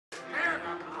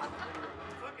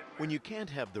When you can't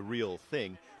have the real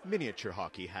thing, miniature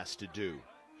hockey has to do.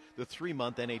 The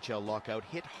 3-month NHL lockout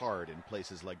hit hard in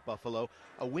places like Buffalo,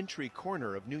 a wintry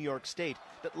corner of New York State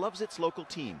that loves its local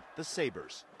team, the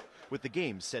Sabres. With the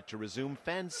games set to resume,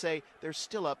 fans say they're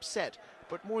still upset,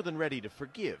 but more than ready to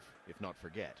forgive, if not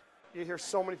forget. You hear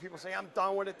so many people say, I'm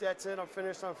done with it, that's it, I'm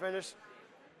finished.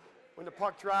 When the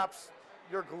puck drops,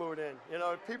 you're glued in. You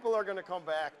know, people are going to come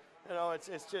back. You know, it's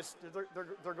just,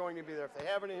 they're going to be there. If they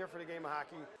haven't been here for the game of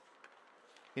hockey.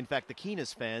 In fact, the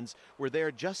Keenest fans were there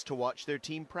just to watch their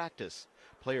team practice.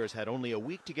 Players had only a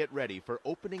week to get ready for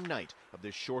opening night of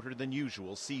this shorter than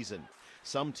usual season.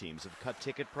 Some teams have cut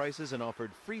ticket prices and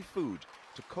offered free food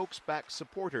to coax back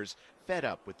supporters fed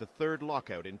up with the third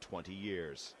lockout in 20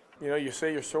 years. You know, you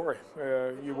say you're sorry.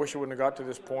 You wish it wouldn't have got to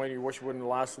this point. You wish it wouldn't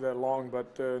have lasted that long.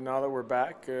 But now that we're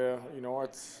back, you know,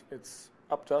 it's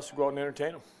up to us to go out and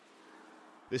entertain them.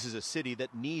 This is a city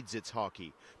that needs its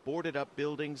hockey. Boarded up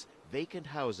buildings, vacant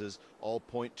houses all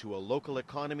point to a local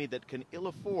economy that can ill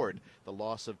afford the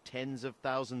loss of tens of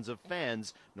thousands of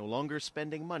fans no longer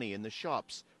spending money in the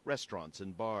shops, restaurants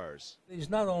and bars. It's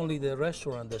not only the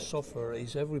restaurant that suffer,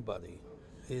 it's everybody.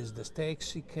 It's the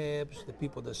taxi cabs, the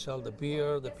people that sell the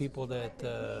beer, the people that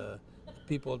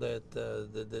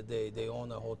they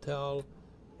own a hotel.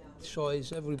 So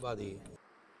it's everybody.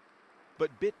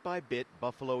 But bit by bit,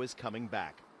 Buffalo is coming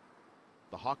back.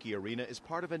 The hockey arena is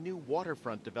part of a new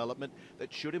waterfront development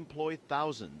that should employ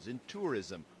thousands in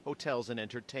tourism, hotels, and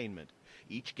entertainment.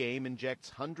 Each game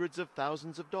injects hundreds of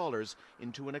thousands of dollars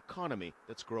into an economy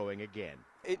that's growing again.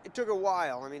 It took a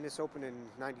while. I mean, this opened in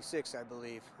 '96, I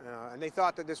believe, and they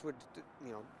thought that this would,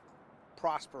 you know,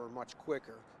 prosper much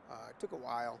quicker. It took a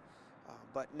while.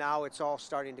 But now it's all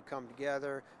starting to come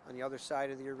together on the other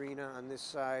side of the arena, on this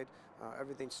side.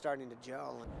 Everything's starting to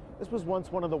gel. This was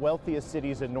once one of the wealthiest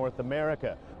cities in North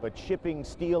America, but shipping,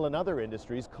 steel, and other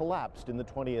industries collapsed in the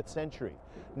 20th century.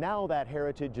 Now that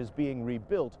heritage is being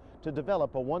rebuilt to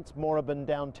develop a once moribund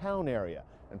downtown area,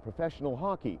 and professional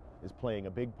hockey is playing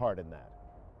a big part in that.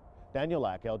 Daniel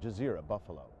Lack, Al Jazeera,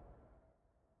 Buffalo.